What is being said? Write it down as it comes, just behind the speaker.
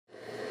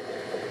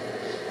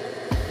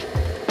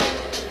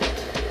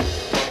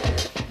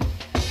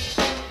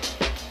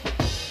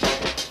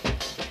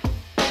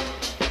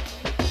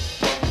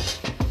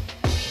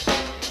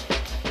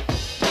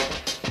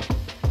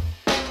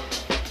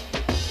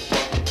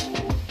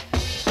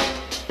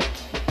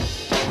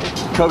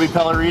Kobe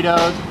Pellerito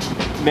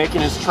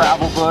making his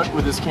travel book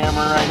with his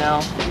camera right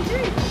now.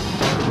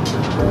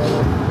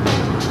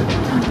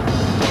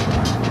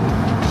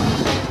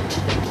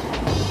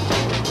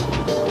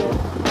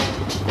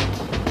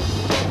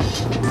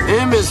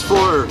 M is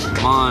for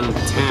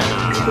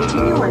Montana.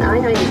 Continue on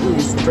I-90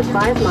 East for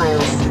 5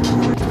 miles.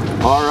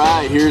 All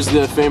right, here's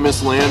the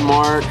famous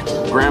landmark,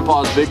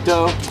 Grandpa's Big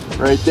Toe,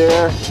 right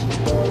there.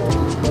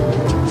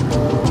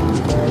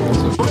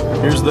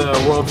 Here's the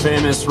world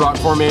famous rock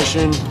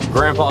formation,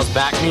 Grandpa's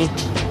Back Knee.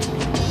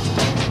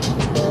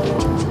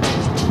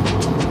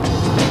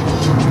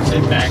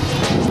 Say back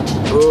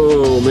knee.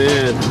 Oh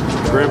man,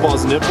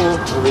 Grandpa's nipple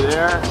over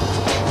there.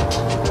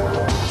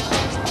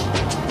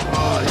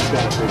 Oh, he's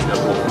got a big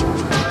nipple.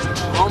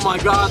 Oh my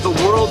God, the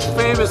world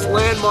famous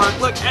landmark.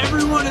 Look,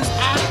 everyone is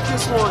at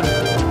this one.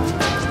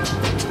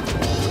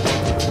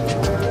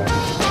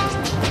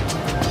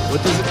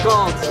 What is it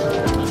called?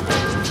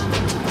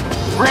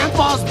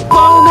 Grandpa's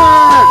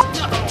Boner!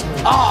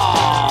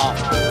 Oh.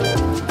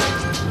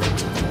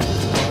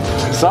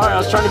 Sorry, I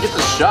was trying to get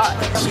the shot.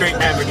 Straight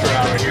amateur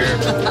hour here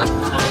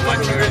on my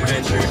new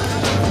adventure.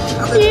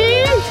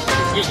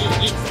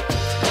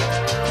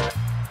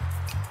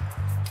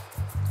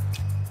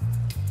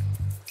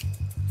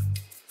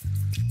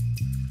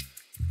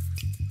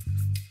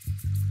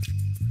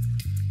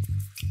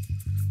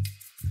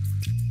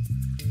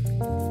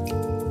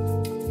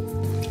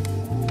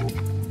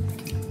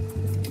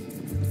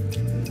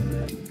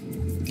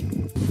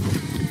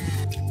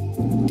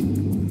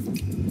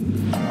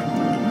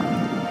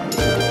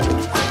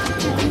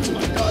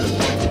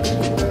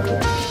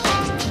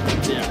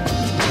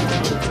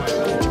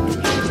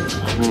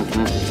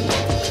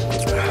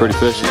 Pretty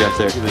fish you got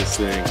there. Look at this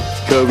thing.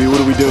 Kobe, what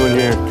are we doing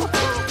here?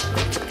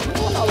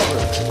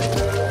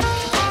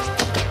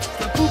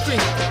 I'm pooping.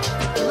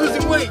 I'm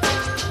losing weight.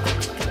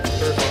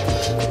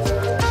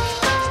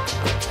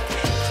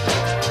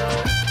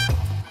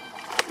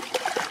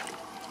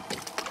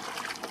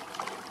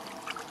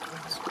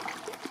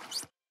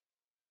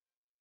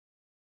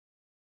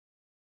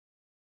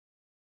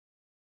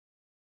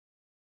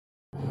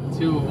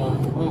 Two of them.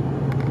 Oh.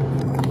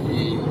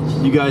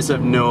 You guys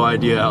have no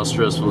idea how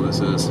stressful this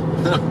is.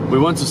 We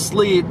want to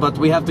sleep, but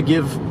we have to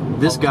give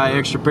this guy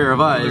extra pair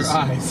of eyes.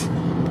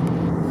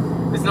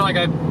 It's not like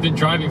I've been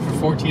driving for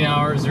 14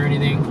 hours or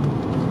anything.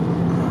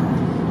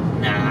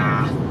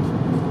 Nah.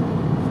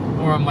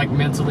 Or I'm like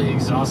mentally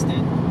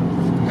exhausted.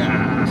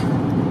 Nah.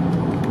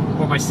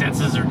 Or my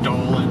senses are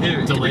dull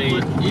and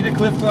delayed. Eat a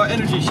Cliff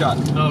energy shot.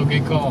 Oh,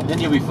 good call. Then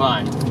you'll be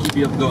fine. Keep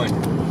you up going.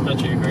 That's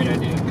actually a great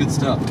idea. Good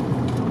stuff.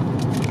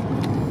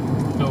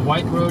 The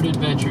White Road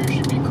Adventure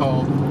should be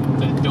called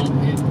the Don't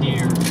Hit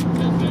Deer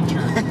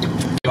Adventure.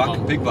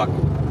 Buck, big buck.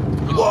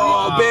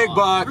 Whoa, big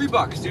buck!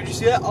 $3, dude. You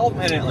see that? All of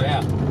them had antlers.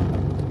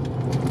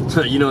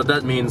 Yeah. You know what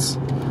that means?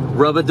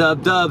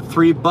 Rub-a-dub-dub,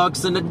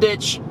 $3 in the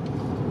ditch.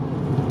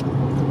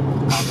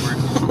 Awkward.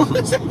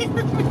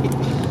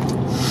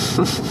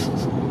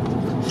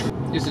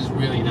 This is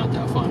really not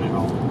that fun at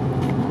all.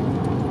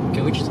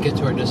 Can we just get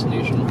to our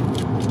destination?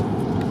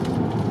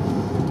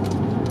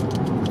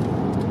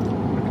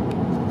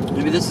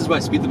 Maybe this is why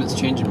speed limits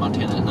change in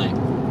Montana at night.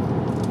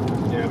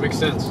 Yeah, it makes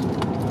sense.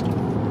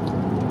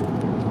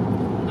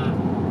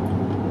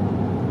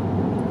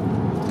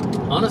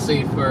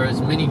 Honestly, for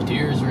as many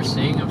deer as we're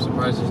seeing, I'm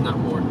surprised there's not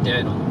more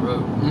dead on the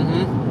road.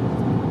 Mm-hmm.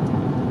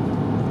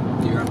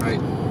 You're right.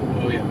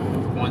 Oh yeah.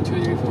 1,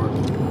 2, 3, 4.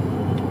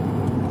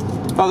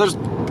 Oh,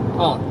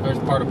 there's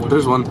part of one.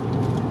 There's one.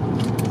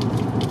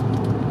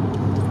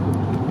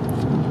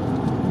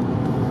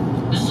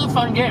 This is a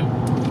fun game.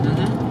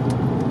 Mm-hmm.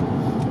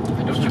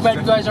 It's too bad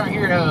you guys aren't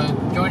here to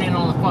join in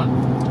on the fun.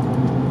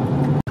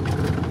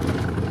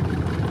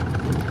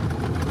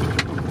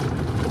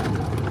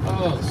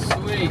 Oh,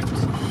 sweet.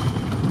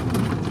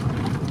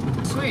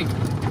 Sweet.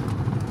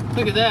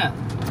 Look at that.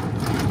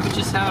 We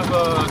just have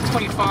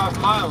 25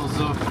 miles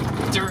of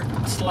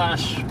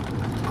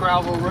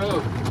dirt/gravel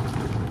road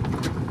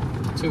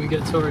until we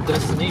get to our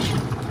destination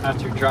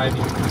after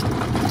driving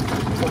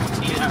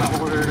 14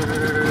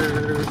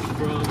 hours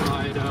from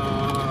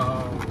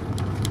Idaho.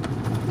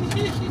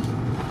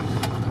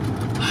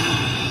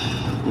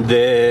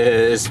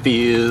 This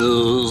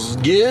feels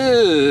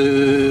good.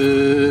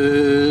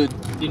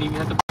 Didn't even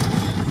have to.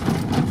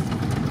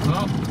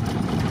 Oh,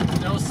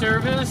 no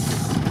service.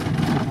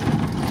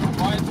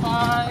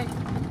 Wi-Fi.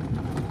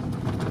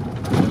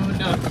 No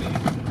nothing.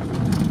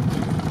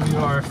 We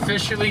are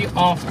officially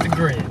off the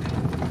grid.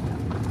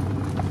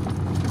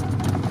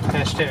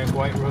 Hashtag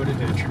White Road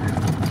Adventure.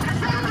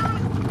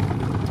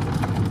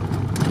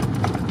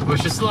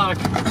 Wish us luck.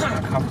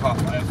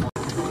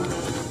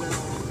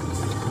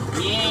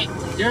 Yeah,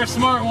 you're a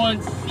smart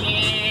one.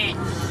 Yeah.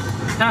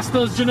 Pass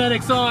those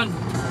genetics on.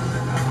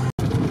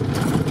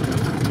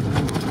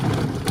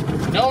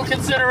 No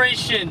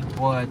consideration.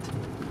 What?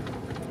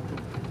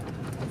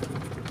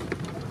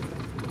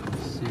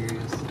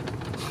 Serious?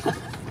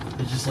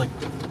 It's just like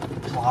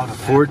plowed a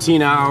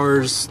 14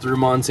 hours through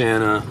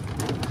Montana.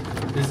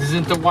 This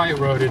isn't the white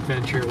road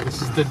adventure.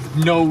 This is the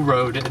no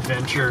road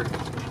adventure.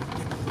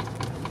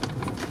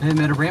 Hey, I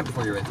made a ramp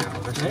for you right there,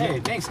 Oliver. Hey,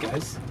 thanks,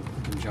 guys.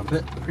 You can jump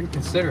it. Pretty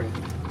considerate.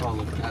 Oh,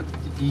 look,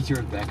 easier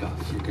to back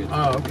off. You're good.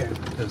 Oh, okay.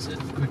 That was it.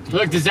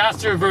 Look,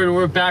 disaster averted.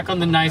 We're back on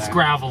the nice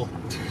gravel.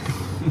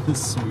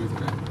 Smooth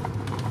gravel.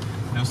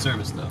 No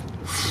service though.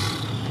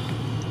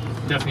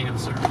 Definitely no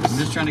service. I'm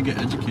just trying to get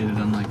educated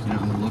on, like, you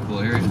know, the local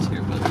areas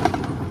here, but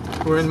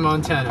We're in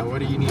Montana. What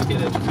do you need to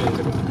get educated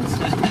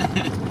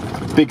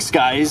about? Big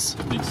skies.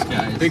 big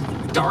skies. Big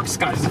dark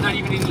skies. There's not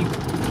even any,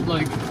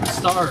 like,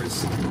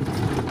 stars.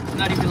 It's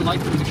not even light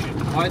pollution.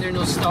 Why are there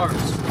no stars?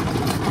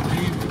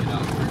 You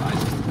know,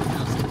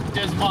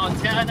 Does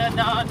Montana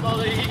not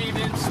believe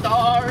in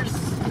stars?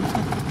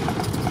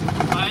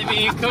 I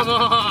mean, come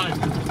on.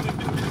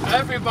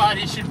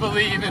 Everybody should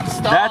believe in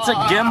stars. That's a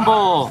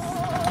gimbal.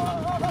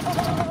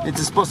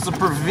 It's supposed to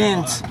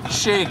prevent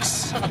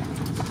shakes.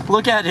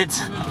 Look at it.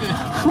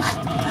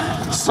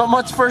 So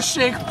much for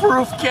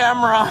shake-proof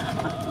camera.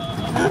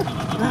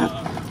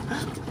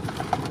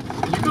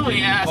 You can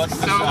only ask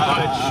so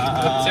much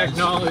of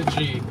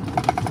technology.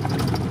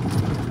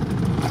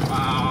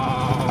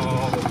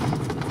 Wow.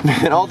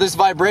 And all this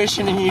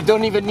vibration, and you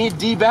don't even need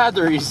D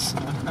batteries.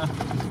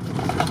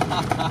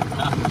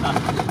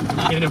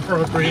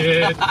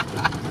 Inappropriate.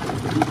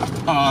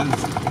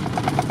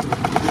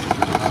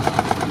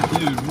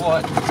 Dude,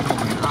 what is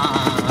going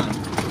on?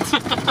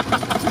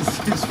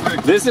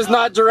 This is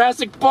not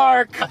Jurassic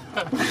Park.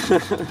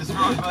 This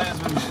roadway has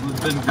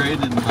been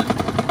graded in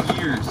like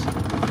years.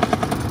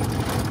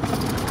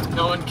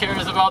 No one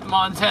cares about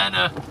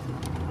Montana.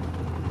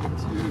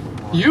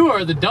 Dude, You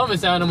are the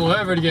dumbest animal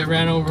ever to get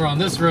ran over on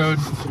this road.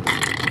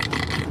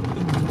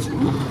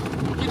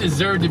 You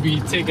deserve to be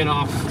taken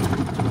off.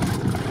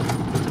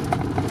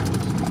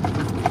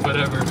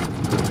 Whatever.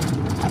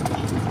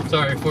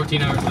 Sorry,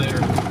 14 hours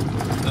later.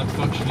 Not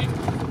functioning.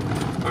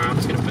 Alright, I'm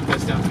just gonna put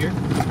this down here.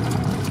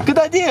 Good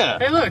idea.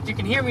 Hey look, you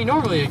can hear me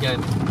normally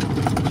again.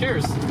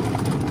 Cheers.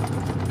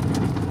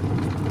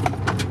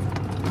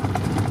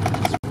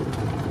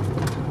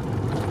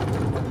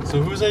 So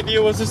whose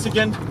idea was this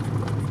again?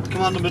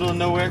 Come out in the middle of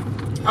nowhere?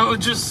 Oh,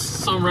 just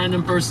some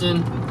random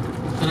person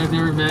that I've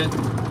never met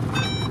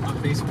on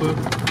Facebook.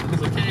 He's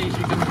like, hey, you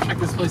should come check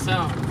this place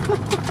out.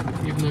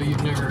 Even though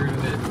you've never heard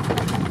of it.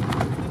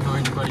 Nor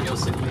anybody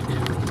else that you do.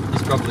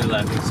 He's probably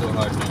laughing so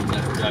hard knowing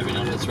that we're driving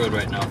on this road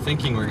right now,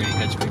 thinking we're gonna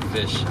catch big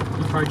fish.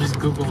 You probably just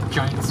Google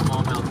giant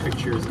smallmouth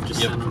pictures and just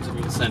send them to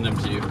me. Send them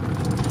to you.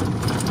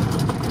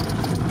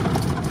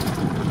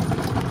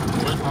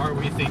 What are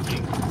we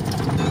thinking?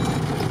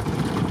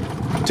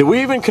 Did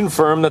we even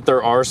confirm that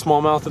there are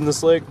smallmouth in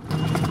this lake?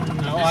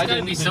 No, There's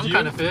gotta be some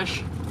kind of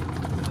fish.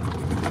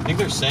 I think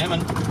there's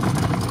salmon.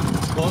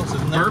 It's close,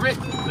 isn't there? Burbot?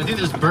 I think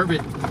there's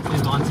burbot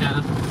in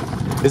Montana.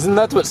 Isn't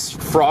that what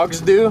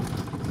frogs do?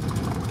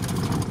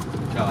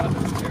 God,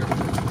 that's terrible.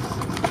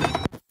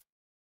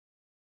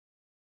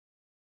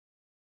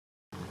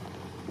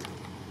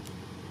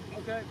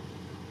 Okay.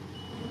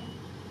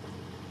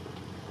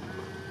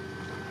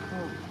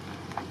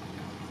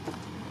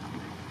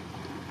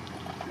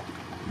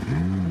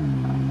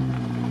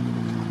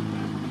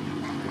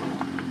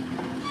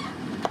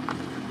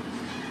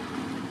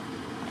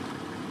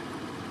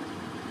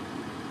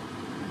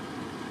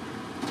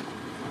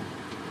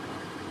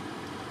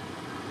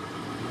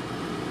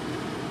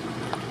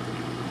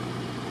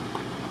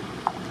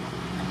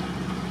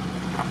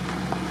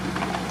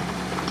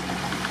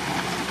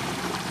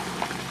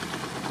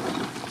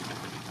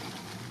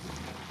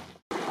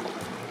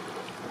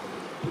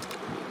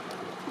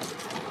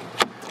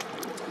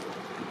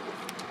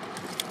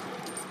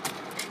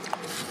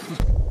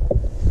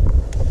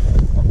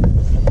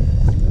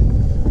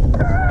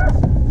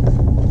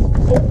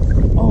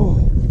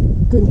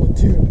 Good one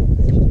too.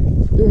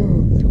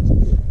 Dude,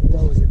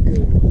 that was a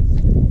good one.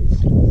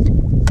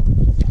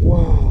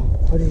 Wow,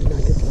 how did he not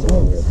get the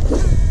hook?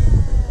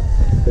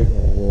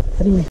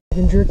 How do you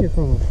even jerk it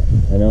from him?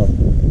 I know.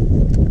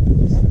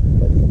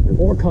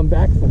 Or come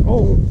back from,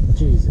 oh,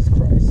 Jesus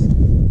Christ.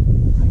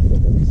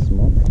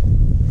 Small.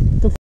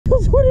 The f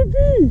else would it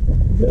be?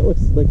 It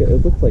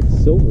looks like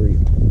silvery.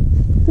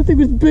 That thing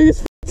was big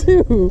as f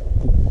too.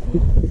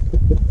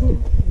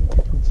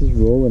 It's just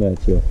rolling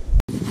at you.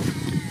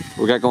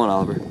 What we got going,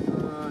 Oliver?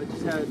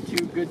 Just had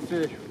 2 good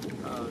fish.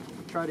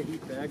 Try to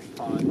heat the X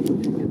pod.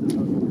 Didn't get the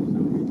hook for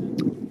some reason.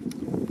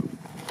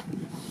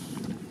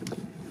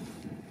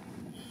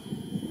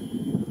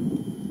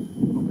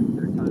 Hoping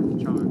 3rd time's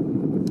a charm.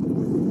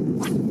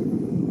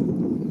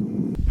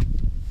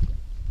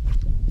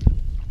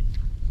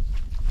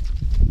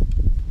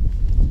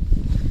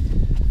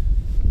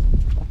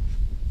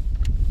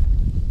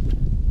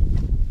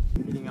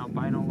 Eating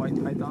albino white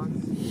pythons.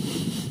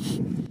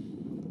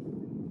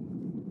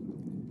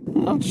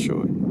 Not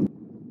sure.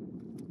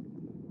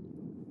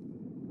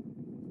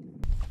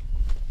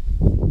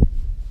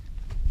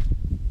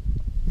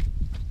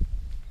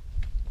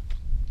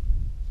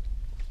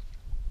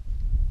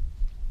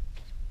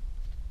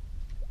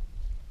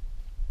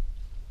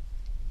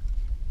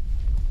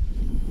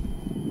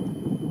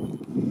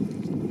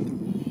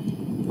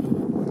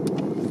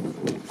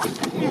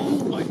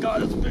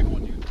 god, that's a big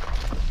one, dude.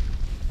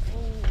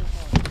 Oh.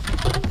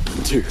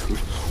 Dude,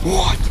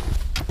 what?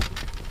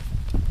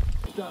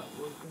 That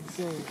was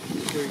insane.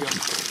 Here we go.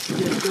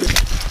 Yeah, good.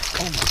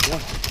 Oh my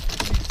god.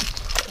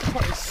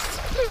 Christ.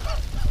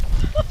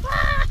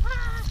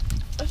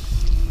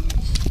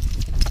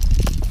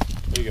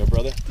 There you go,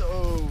 brother.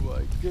 Oh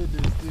my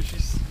goodness, dude, she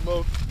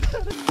smoked.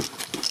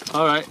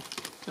 Alright.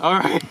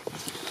 Alright.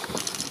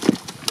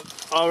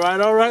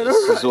 Alright. This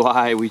is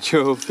why we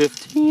drove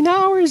 15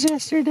 hours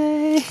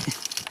yesterday.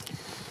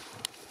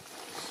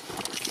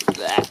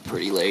 That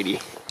pretty lady.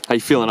 How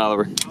you feeling,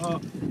 Oliver?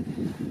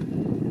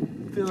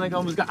 Feeling like I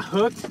almost got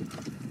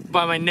hooked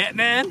by my net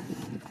man.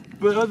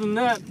 But other than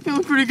that,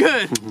 feeling pretty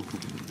good.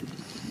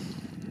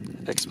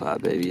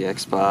 X-Pod, baby,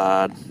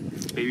 X-Pod.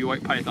 Baby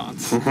white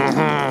pythons. Look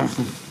at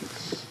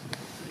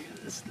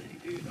this thing,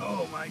 dude.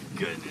 Oh my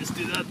goodness,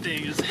 dude, that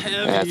thing is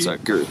heavy. That's a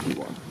girthy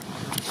one.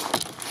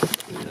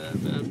 Look at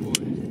that bad boy.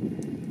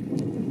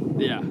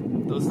 Yeah,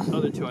 those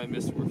other two I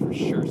missed were for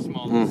sure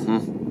smallmouth.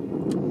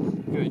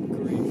 Good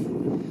grief.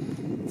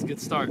 It's a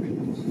good start.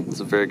 It's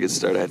a very good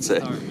start, I'd say.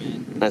 Start,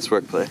 man. Nice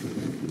work, play.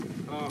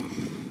 Oh.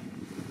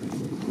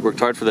 Worked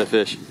hard for that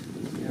fish.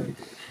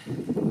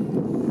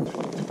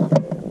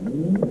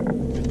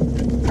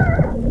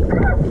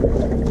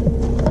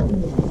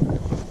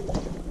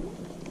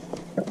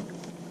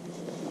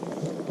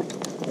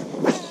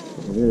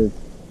 It is.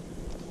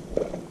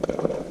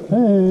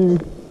 Hey.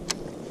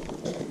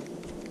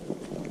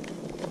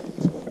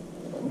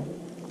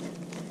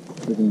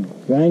 Freaking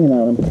banging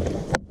on him.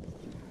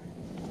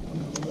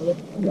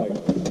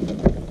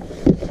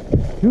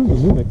 Shoot the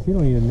Lumix, you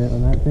don't need a net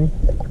on that thing.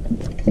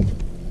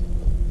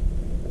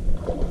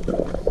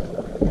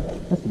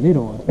 That's a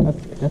needle one.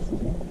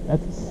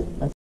 That's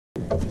nice.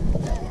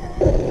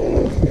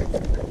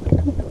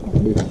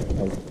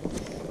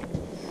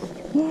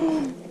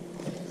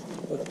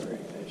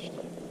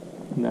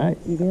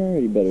 These are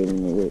already better than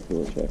the weight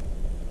for a check.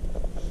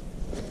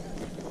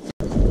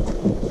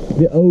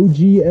 The OG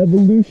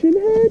Evolution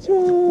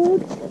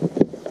Hedgehog.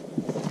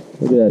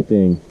 Look at that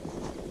thing.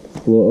 A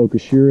little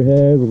Okashira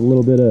head with a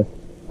little bit of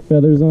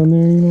feathers on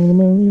there, you know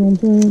what I'm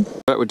saying?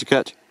 Alright, what'd you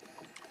catch?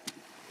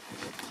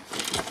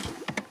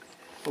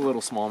 A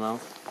little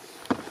smallmouth.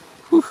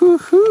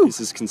 This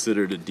is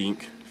considered a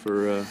dink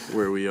for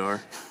where we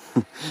are.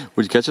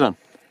 What'd you catch it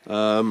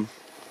on?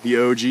 The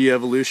OG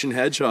Evolution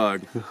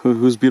Hedgehog.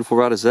 Whose beautiful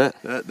rod is that?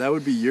 That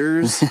would be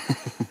yours.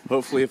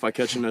 Hopefully if I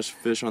catch enough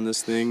fish on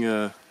this thing,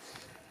 they'll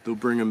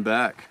bring them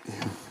back.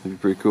 That'd be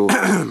pretty cool.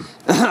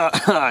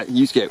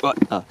 You skate. What?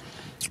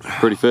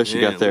 Pretty fish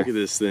you got there. Look at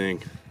this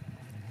thing.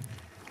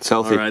 It's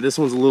healthy. Alright, this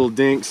one's a little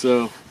dink,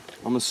 so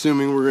I'm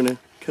assuming we're gonna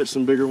catch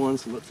some bigger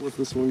ones. So let's let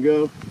this one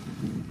go.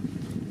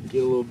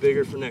 Get a little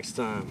bigger for next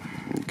time.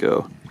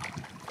 Go.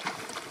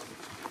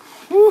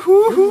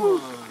 Woohoo!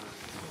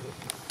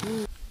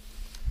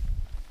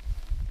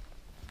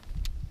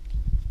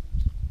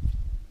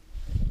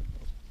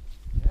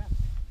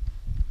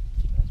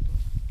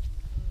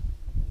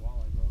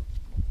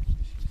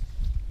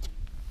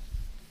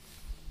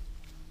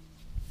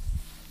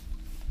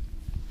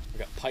 I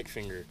got pike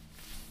finger.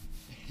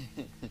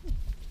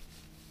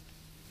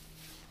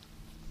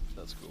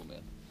 That's cool,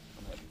 man.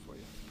 I'm happy for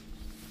you.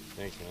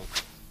 Thanks, man.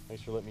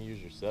 Thanks for letting me use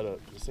your setup.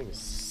 This thing is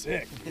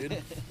sick, dude.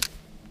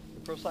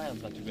 The Pro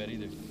Scion's not too bad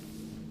either.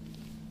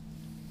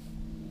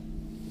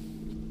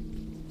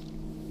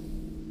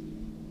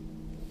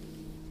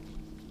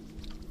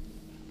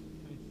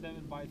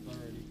 7 bites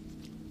already.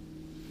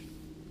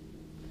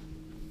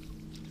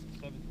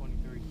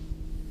 723.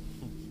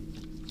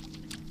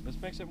 This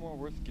makes it more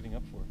worth getting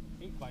up for.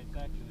 8 bites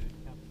actually,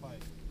 count the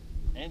bite.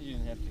 And you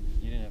didn't have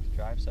to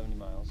drive 70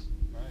 miles.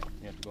 Right. You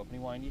didn't have to go up any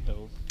windy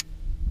hills.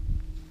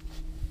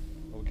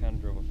 Well, we kind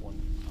of drove up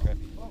one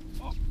crappy hill.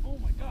 Oh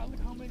my god, look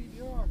how many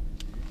there are.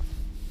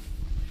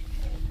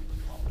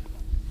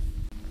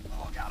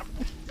 Oh, got him.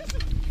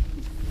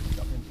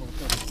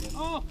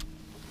 Oh!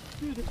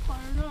 Dude, it's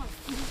fired up.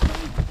 This is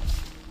crazy.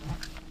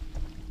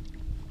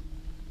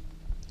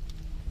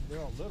 They're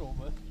all little,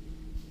 but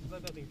just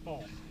let that thing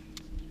fall.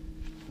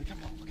 Look at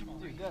them all.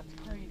 Dude, that's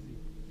crazy.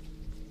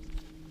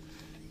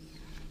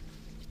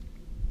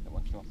 That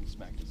one came off and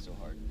smacked it so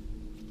hard.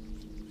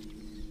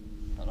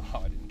 I don't know how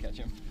I didn't catch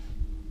him.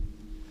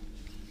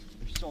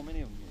 There's so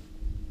many of them here.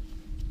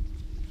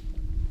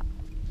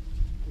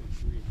 Good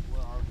grief,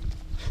 where are we?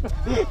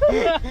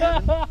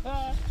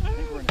 I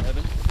think we're in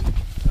heaven.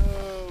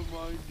 Oh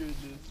my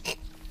goodness.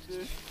 This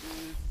is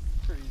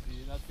crazy,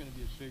 and that's going to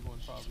be a big one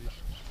probably.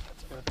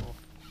 Careful.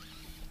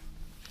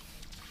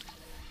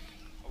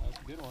 Oh, that's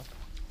a good one.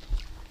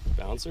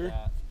 Bouncer?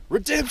 Yeah.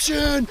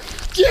 Redemption!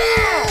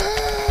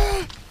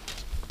 Yeah!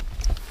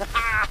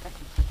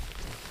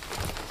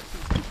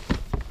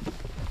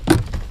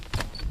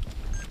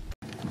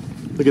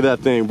 Look at that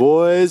thing,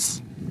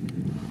 boys.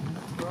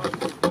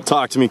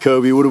 Talk to me,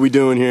 Kobe. What are we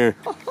doing here?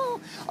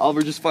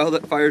 Oliver just fired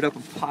up a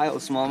pile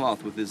of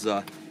smallmouth with his,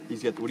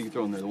 he's got, what are you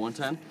throwing there, the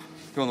 110?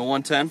 Throwing the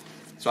 110.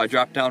 So I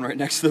dropped down right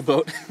next to the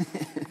boat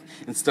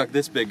and stuck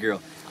this big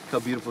girl. Look how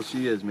beautiful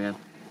she is, man.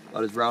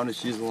 About as round as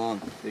she's long.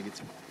 I think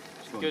it's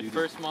Good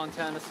first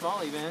Montana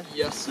smallie, man.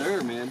 Yes,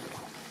 sir, man.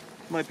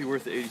 Might be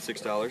worth the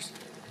 $86.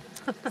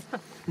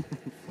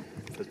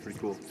 That's pretty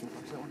cool. That's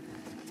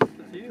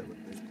you.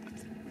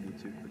 We need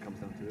to. It comes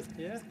down to it.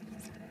 Yeah.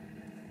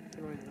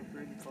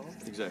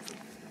 Exactly.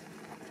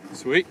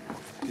 Sweet.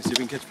 Let's see if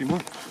we can catch a few more.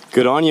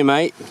 Good on you,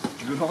 mate.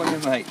 Good on you,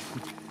 mate.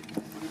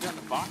 What we got in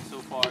the box so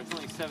far? It's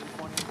only 7:20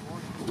 in the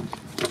morning.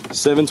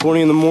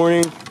 7:20 in the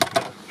morning.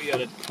 We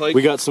got a pike.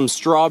 We got some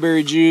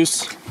strawberry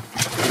juice.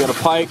 We got a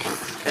pike.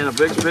 And a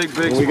big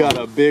And we got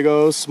a big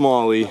old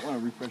smallie. I want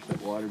to refresh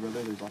that water,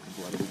 brother. There's lots of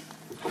blood in it.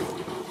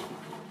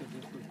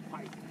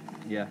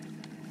 Yeah.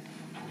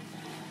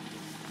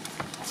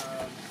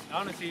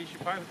 Honestly, you should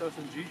probably throw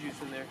some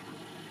juice in there.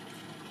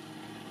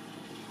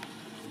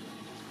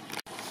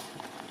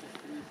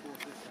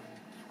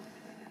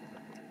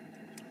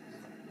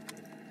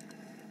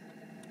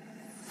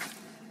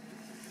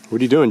 What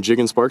are you doing,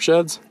 jigging spark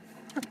shads?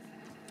 You're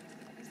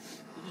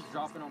just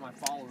dropping on my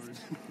followers.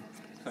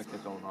 I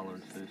catch all the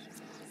followers fish.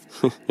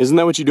 Isn't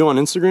that what you do on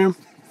Instagram?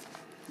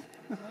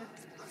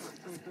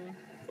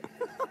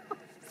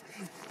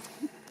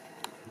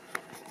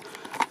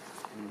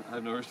 I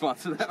have no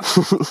response to that.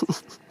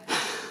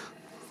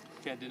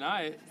 Can't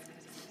deny it.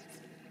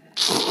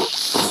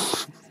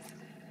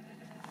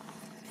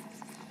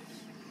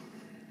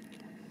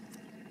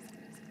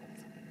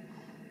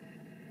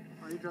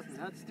 Are you dropping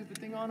that stupid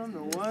thing on him?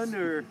 No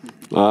wonder.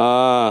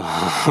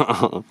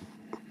 Ah.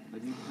 I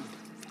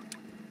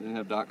didn't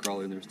have dot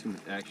crawler and there was too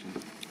much action.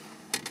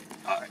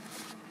 Alright.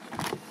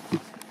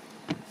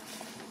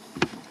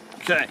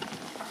 Okay.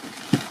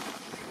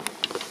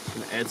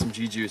 I'm gonna add some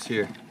G juice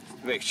here.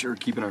 Make sure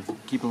we're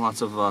keeping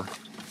lots of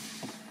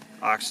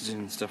oxygen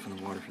and stuff in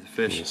the water for the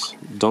fish. Yes.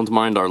 Don't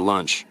mind our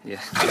lunch.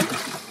 Yeah.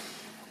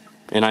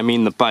 And I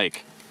mean the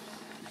pike.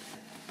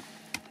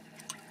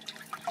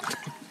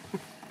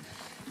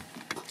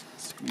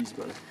 Squeeze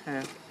about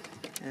half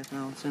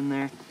ounce in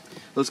there.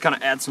 Let's kind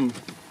of add some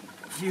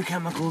few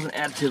chemicals and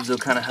additives that'll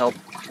kind of help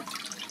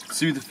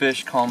soothe the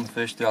fish, calm the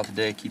fish throughout the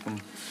day,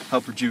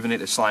 help rejuvenate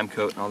the slime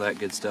coat and all that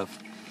good stuff.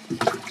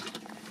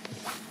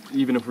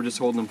 Even if we're just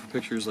holding them for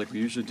pictures like we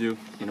usually do,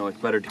 you know, it's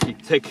better to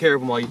take care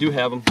of them while you do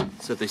have them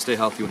so that they stay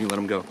healthy when you let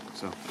them go.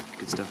 So,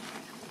 good stuff.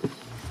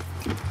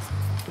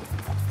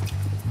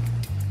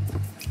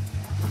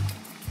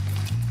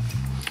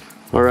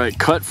 All right,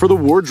 cut for the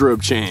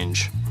wardrobe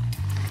change.